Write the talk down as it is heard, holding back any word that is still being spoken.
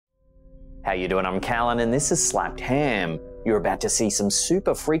How you doing? I'm Callan and this is Slapped Ham. You're about to see some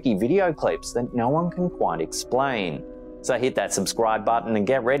super freaky video clips that no one can quite explain. So hit that subscribe button and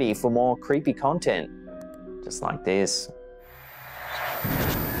get ready for more creepy content. Just like this.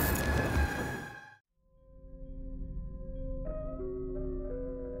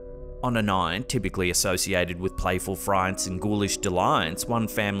 On a night typically associated with playful frights and ghoulish delights, one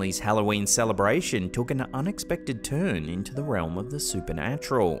family's Halloween celebration took an unexpected turn into the realm of the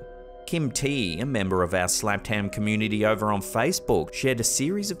supernatural. Kim T, a member of our Slapped Ham community over on Facebook, shared a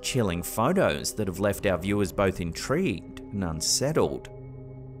series of chilling photos that have left our viewers both intrigued and unsettled.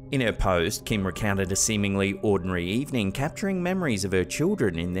 In her post, Kim recounted a seemingly ordinary evening capturing memories of her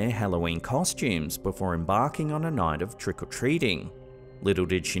children in their Halloween costumes before embarking on a night of trick-or-treating. Little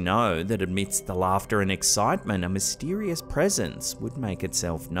did she know that amidst the laughter and excitement, a mysterious presence would make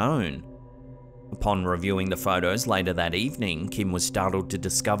itself known. Upon reviewing the photos later that evening, Kim was startled to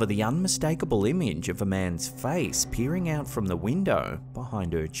discover the unmistakable image of a man's face peering out from the window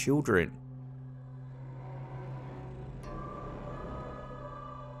behind her children.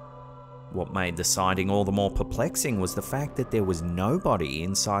 What made the sighting all the more perplexing was the fact that there was nobody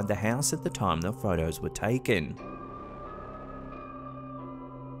inside the house at the time the photos were taken.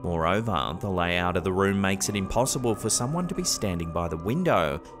 Moreover, the layout of the room makes it impossible for someone to be standing by the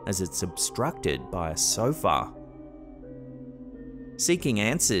window, as it's obstructed by a sofa. Seeking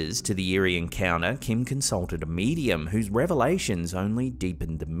answers to the eerie encounter, Kim consulted a medium whose revelations only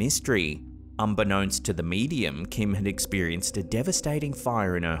deepened the mystery. Unbeknownst to the medium, Kim had experienced a devastating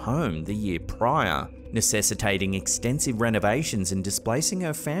fire in her home the year prior, necessitating extensive renovations and displacing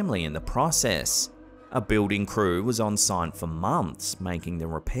her family in the process. A building crew was on site for months, making the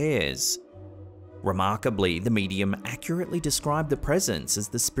repairs. Remarkably, the medium accurately described the presence as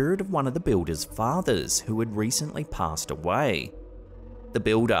the spirit of one of the builder's fathers who had recently passed away. The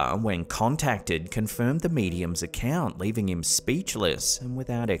builder, when contacted, confirmed the medium's account, leaving him speechless and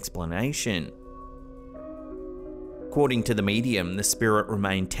without explanation. According to the medium, the spirit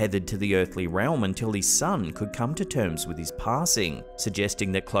remained tethered to the earthly realm until his son could come to terms with his passing,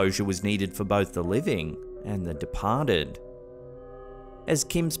 suggesting that closure was needed for both the living and the departed. As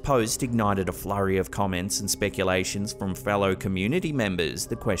Kim's post ignited a flurry of comments and speculations from fellow community members,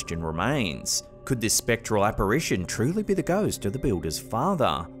 the question remains: could this spectral apparition truly be the ghost of the builder's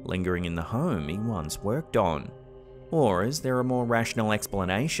father, lingering in the home he once worked on? Or is there a more rational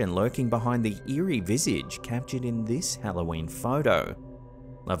explanation lurking behind the eerie visage captured in this Halloween photo?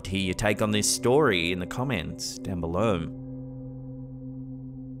 Love to hear your take on this story in the comments down below.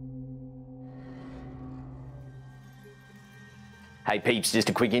 Hey peeps, just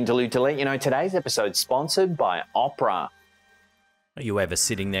a quick interlude to let you know today's episode's sponsored by Opera. Are you ever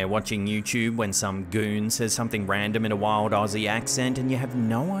sitting there watching YouTube when some goon says something random in a wild Aussie accent and you have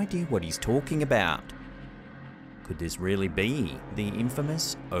no idea what he's talking about? Could this really be the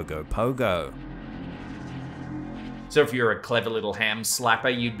infamous Ogopogo? So if you're a clever little ham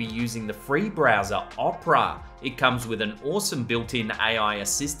slapper, you'd be using the free browser Opera. It comes with an awesome built-in AI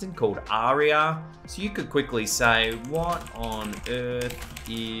assistant called Aria, so you could quickly say, "What on earth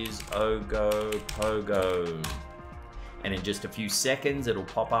is Ogopogo?" And in just a few seconds, it'll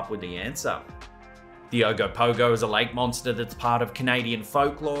pop up with the answer. The Ogopogo is a lake monster that's part of Canadian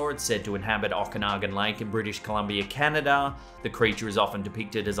folklore. It's said to inhabit Okanagan Lake in British Columbia, Canada. The creature is often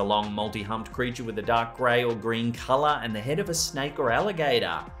depicted as a long, multi-humped creature with a dark grey or green colour and the head of a snake or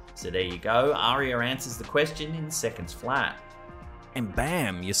alligator. So there you go, Aria answers the question in seconds flat. And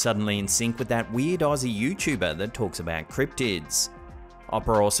bam, you're suddenly in sync with that weird Aussie YouTuber that talks about cryptids.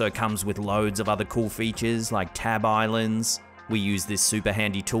 Opera also comes with loads of other cool features like tab islands. We use this super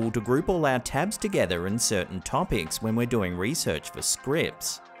handy tool to group all our tabs together in certain topics when we're doing research for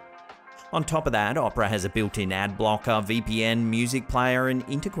scripts. On top of that, Opera has a built-in ad blocker, VPN, music player, and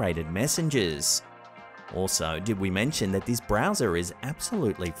integrated messengers. Also, did we mention that this browser is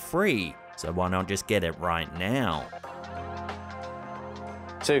absolutely free, so why not just get it right now?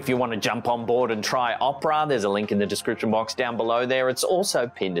 So if you want to jump on board and try Opera, there's a link in the description box down below there. It's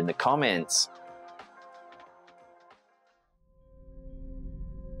also pinned in the comments.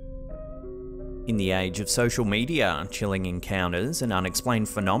 In the age of social media, chilling encounters and unexplained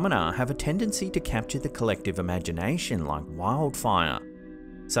phenomena have a tendency to capture the collective imagination like wildfire.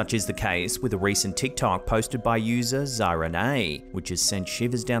 Such is the case with a recent TikTok posted by user Zyrene, which has sent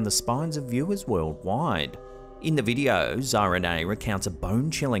shivers down the spines of viewers worldwide. In the video, Zyrene recounts a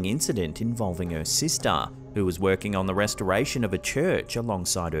bone-chilling incident involving her sister, who was working on the restoration of a church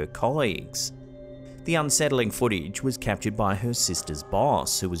alongside her colleagues. The unsettling footage was captured by her sister's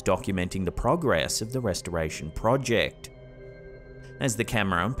boss, who was documenting the progress of the restoration project. As the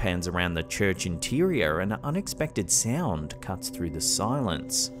camera pans around the church interior, an unexpected sound cuts through the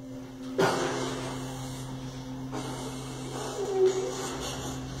silence.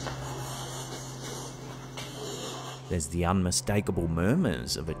 There's the unmistakable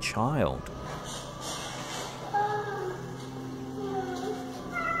murmurs of a child.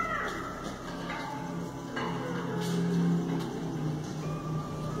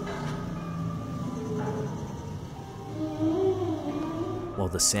 While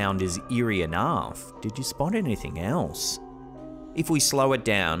the sound is eerie enough, did you spot anything else? If we slow it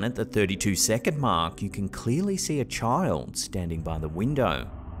down at the 32-second mark, you can clearly see a child standing by the window.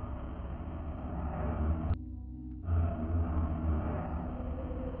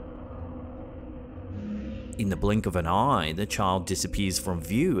 In the blink of an eye, the child disappears from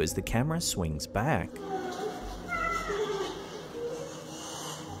view as the camera swings back.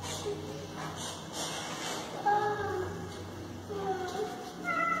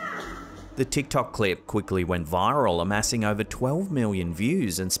 The TikTok clip quickly went viral, amassing over 12 million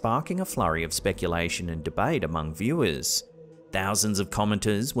views and sparking a flurry of speculation and debate among viewers. Thousands of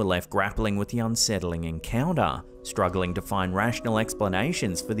commenters were left grappling with the unsettling encounter, struggling to find rational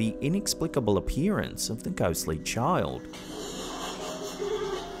explanations for the inexplicable appearance of the ghostly child.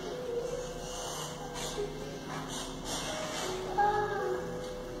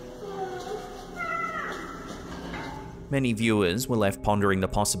 Many viewers were left pondering the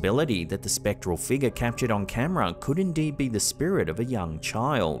possibility that the spectral figure captured on camera could indeed be the spirit of a young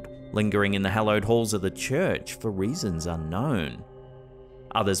child, lingering in the hallowed halls of the church for reasons unknown.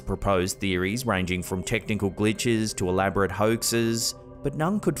 Others proposed theories ranging from technical glitches to elaborate hoaxes, but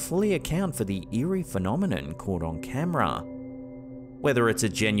none could fully account for the eerie phenomenon caught on camera. Whether it's a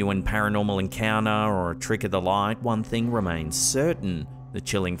genuine paranormal encounter or a trick of the light, one thing remains certain: the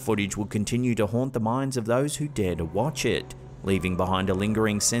chilling footage will continue to haunt the minds of those who dare to watch it, leaving behind a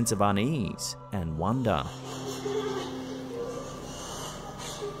lingering sense of unease and wonder.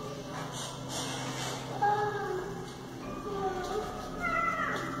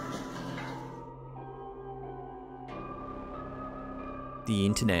 The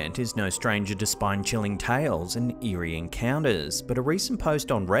internet is no stranger to spine-chilling tales and eerie encounters, but a recent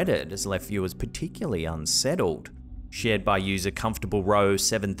post on Reddit has left viewers particularly unsettled. Shared by user Comfortable Row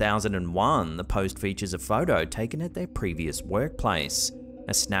 7001, the post features a photo taken at their previous workplace,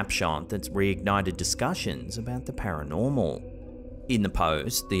 a snapshot that's reignited discussions about the paranormal. In the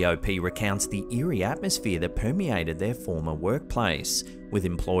post, the OP recounts the eerie atmosphere that permeated their former workplace, with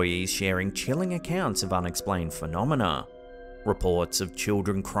employees sharing chilling accounts of unexplained phenomena. Reports of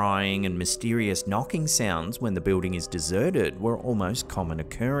children crying and mysterious knocking sounds when the building is deserted were almost common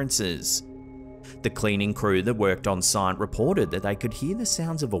occurrences. The cleaning crew that worked on site reported that they could hear the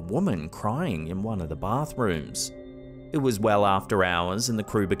sounds of a woman crying in one of the bathrooms. It was well after hours and the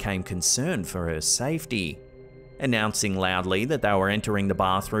crew became concerned for her safety. Announcing loudly that they were entering the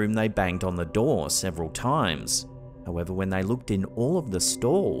bathroom, they banged on the door several times. However, when they looked in all of the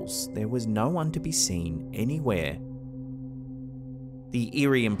stalls, there was no one to be seen anywhere. The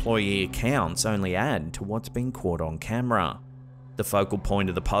eerie employee accounts only add to what's been caught on camera. The focal point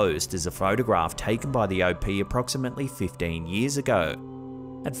of the post is a photograph taken by the OP approximately 15 years ago.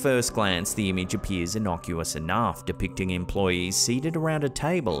 At first glance, the image appears innocuous enough, depicting employees seated around a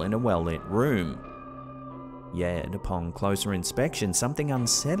table in a well-lit room. Yet, upon closer inspection, something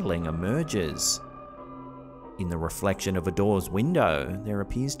unsettling emerges. In the reflection of a door's window, there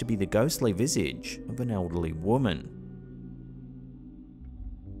appears to be the ghostly visage of an elderly woman.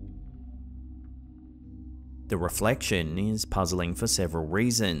 The reflection is puzzling for several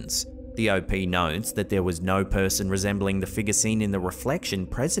reasons. The OP notes that there was no person resembling the figure seen in the reflection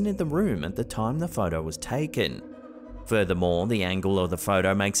present in the room at the time the photo was taken. Furthermore, the angle of the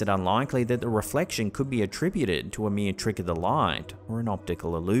photo makes it unlikely that the reflection could be attributed to a mere trick of the light or an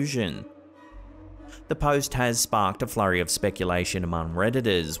optical illusion. The post has sparked a flurry of speculation among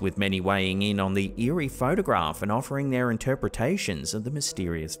Redditors, with many weighing in on the eerie photograph and offering their interpretations of the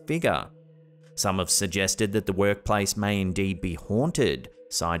mysterious figure. Some have suggested that the workplace may indeed be haunted,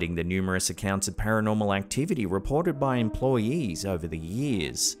 citing the numerous accounts of paranormal activity reported by employees over the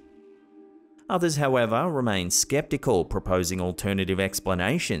years. Others, however, remain skeptical, proposing alternative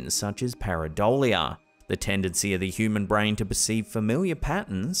explanations such as pareidolia, the tendency of the human brain to perceive familiar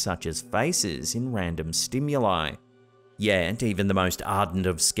patterns such as faces in random stimuli. Yet, even the most ardent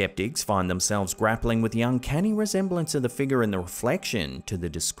of skeptics find themselves grappling with the uncanny resemblance of the figure in the reflection to the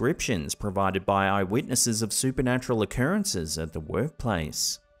descriptions provided by eyewitnesses of supernatural occurrences at the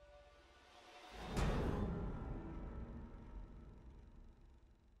workplace.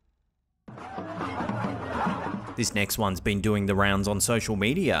 This next one's been doing the rounds on social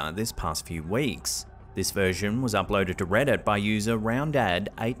media this past few weeks. This version was uploaded to Reddit by user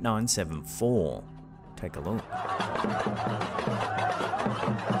RoundAd8974. Take a look.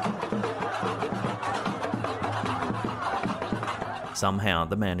 Somehow,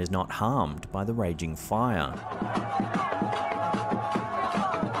 the man is not harmed by the raging fire.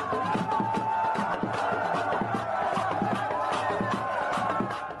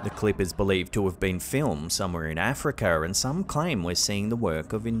 The clip is believed to have been filmed somewhere in Africa, and some claim we're seeing the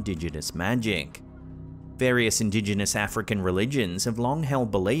work of indigenous magic. Various indigenous African religions have long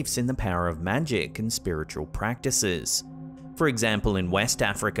held beliefs in the power of magic and spiritual practices. For example, in West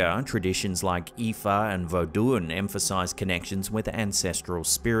Africa, traditions like Ifa and Vodun emphasize connections with ancestral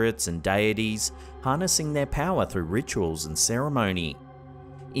spirits and deities, harnessing their power through rituals and ceremony.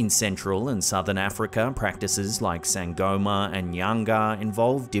 In Central and Southern Africa, practices like Sangoma and Nyanga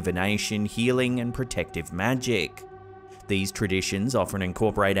involve divination, healing, and protective magic. These traditions often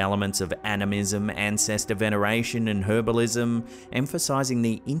incorporate elements of animism, ancestor veneration, and herbalism, emphasizing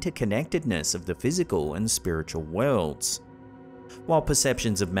the interconnectedness of the physical and spiritual worlds. While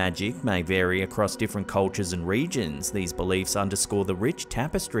perceptions of magic may vary across different cultures and regions, these beliefs underscore the rich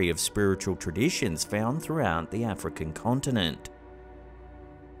tapestry of spiritual traditions found throughout the African continent.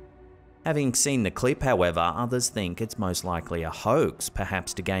 Having seen the clip, however, others think it's most likely a hoax,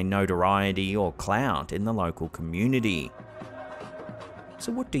 perhaps to gain notoriety or clout in the local community.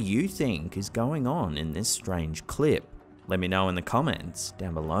 So what do you think is going on in this strange clip? Let me know in the comments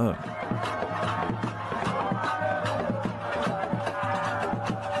down below.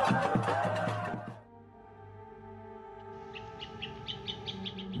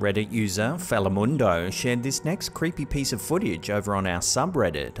 Reddit user Felamundo shared this next creepy piece of footage over on our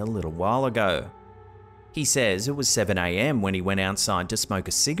subreddit a little while ago. He says it was 7 AM when he went outside to smoke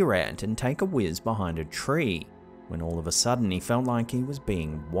a cigarette and take a whiz behind a tree, when all of a sudden he felt like he was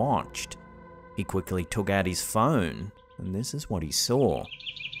being watched. He quickly took out his phone, and this is what he saw.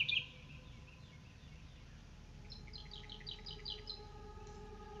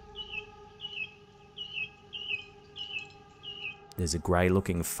 There's a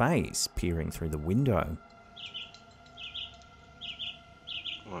grey-looking face peering through the window.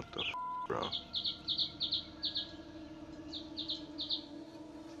 What the f, bro?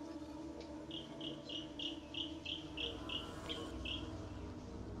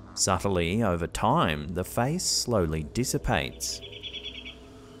 Subtly, over time, the face slowly dissipates.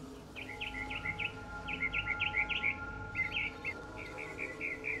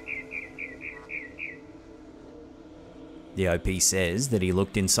 The OP says that he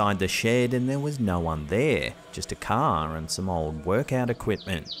looked inside the shed and there was no one there, just a car and some old workout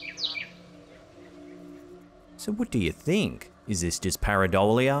equipment. So what do you think? Is this just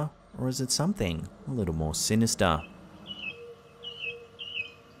pareidolia, or is it something a little more sinister?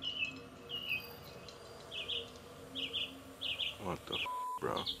 What the f,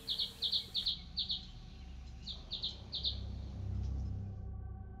 bro?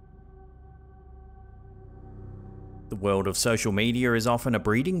 The world of social media is often a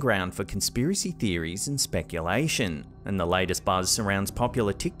breeding ground for conspiracy theories and speculation, and the latest buzz surrounds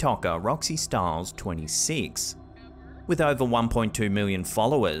popular TikToker Roxy Styles 26. With over 1.2 million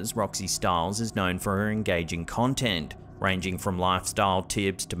followers, Roxy Styles is known for her engaging content, ranging from lifestyle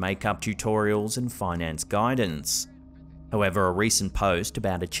tips to makeup tutorials and finance guidance. However, a recent post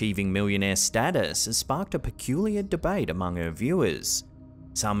about achieving millionaire status has sparked a peculiar debate among her viewers.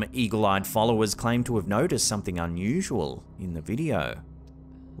 Some eagle-eyed followers claim to have noticed something unusual in the video.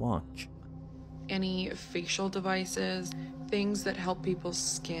 Watch. Any facial devices, things that help people's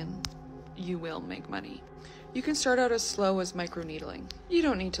skin, you will make money. You can start out as slow as microneedling. You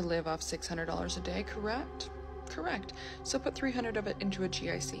don't need to live off $600 a day, correct? Correct. So put $300 of it into a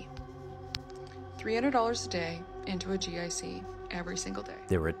GIC. $300 a day into a GIC every single day.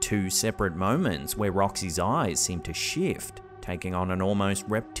 There are two separate moments where Roxy's eyes seem to shift, taking on an almost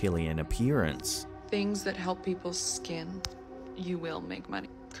reptilian appearance. Things that help people's skin, you will make money.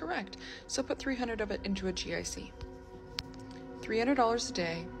 Correct. So put $300 of it into a GIC. $300 a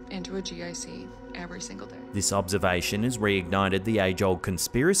day into a GIC every single day. This observation has reignited the age-old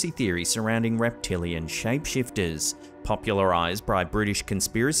conspiracy theory surrounding reptilian shapeshifters, popularised by British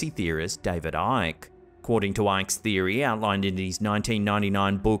conspiracy theorist David Icke. According to Icke's theory, outlined in his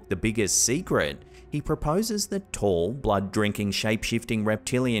 1999 book The Biggest Secret, he proposes that tall, blood-drinking, shape-shifting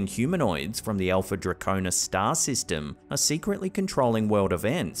reptilian humanoids from the Alpha Draconis star system are secretly controlling world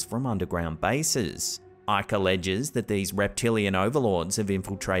events from underground bases. Icke alleges that these reptilian overlords have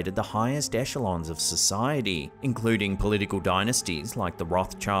infiltrated the highest echelons of society, including political dynasties like the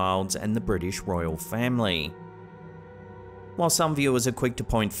Rothschilds and the British royal family. While some viewers are quick to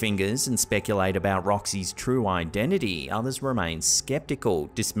point fingers and speculate about Roxy's true identity, others remain skeptical,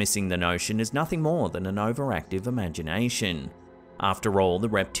 dismissing the notion as nothing more than an overactive imagination. After all, the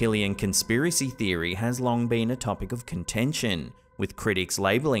reptilian conspiracy theory has long been a topic of contention, with critics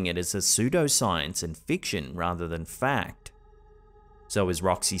labeling it as a pseudoscience and fiction rather than fact. So is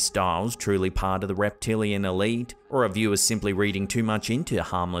Roxy Styles truly part of the reptilian elite, or are viewers simply reading too much into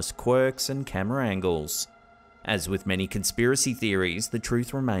harmless quirks and camera angles? As with many conspiracy theories, the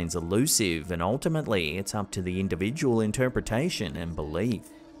truth remains elusive, and ultimately it's up to the individual interpretation and belief.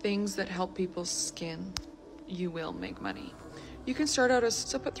 Things that help people's skin, you will make money. You can start out as,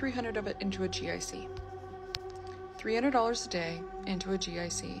 so put 300 of it into a GIC. $300 a day into a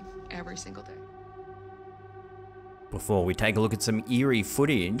GIC every single day. Before we take a look at some eerie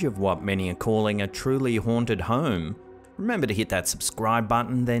footage of what many are calling a truly haunted home, remember to hit that subscribe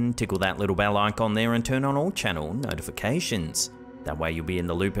button, then tickle that little bell icon there and turn on all channel notifications. That way you'll be in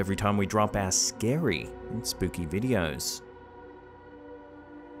the loop every time we drop our scary and spooky videos.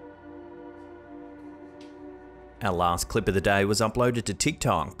 Our last clip of the day was uploaded to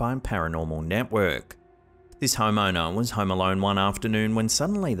TikTok by Paranormal Network. This homeowner was home alone one afternoon when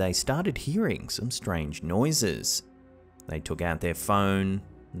suddenly they started hearing some strange noises. They took out their phone,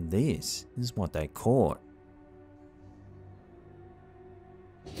 and this is what they caught.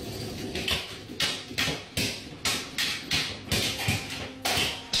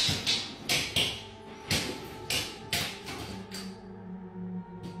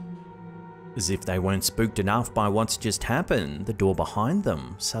 As if they weren't spooked enough by what's just happened, the door behind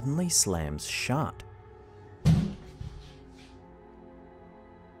them suddenly slams shut.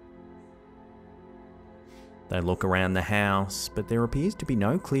 They look around the house, but there appears to be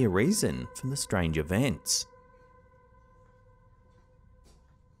no clear reason for the strange events.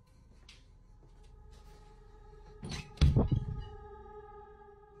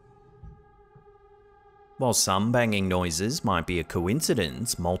 While some banging noises might be a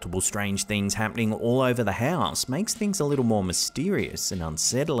coincidence, multiple strange things happening all over the house makes things a little more mysterious and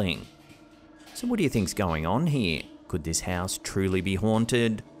unsettling. So what do you think's going on here? Could this house truly be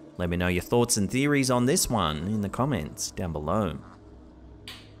haunted? Let me know your thoughts and theories on this one in the comments down below.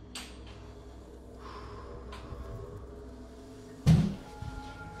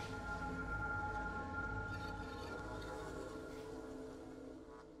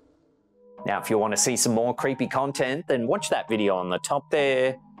 Now, if you want to see some more creepy content, then watch that video on the top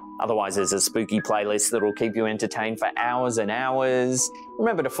there. Otherwise, there's a spooky playlist that'll keep you entertained for hours and hours.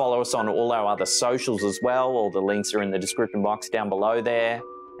 Remember to follow us on all our other socials as well. All the links are in the description box down below there.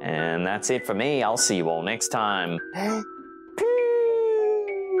 And that's it for me. I'll see you all next time.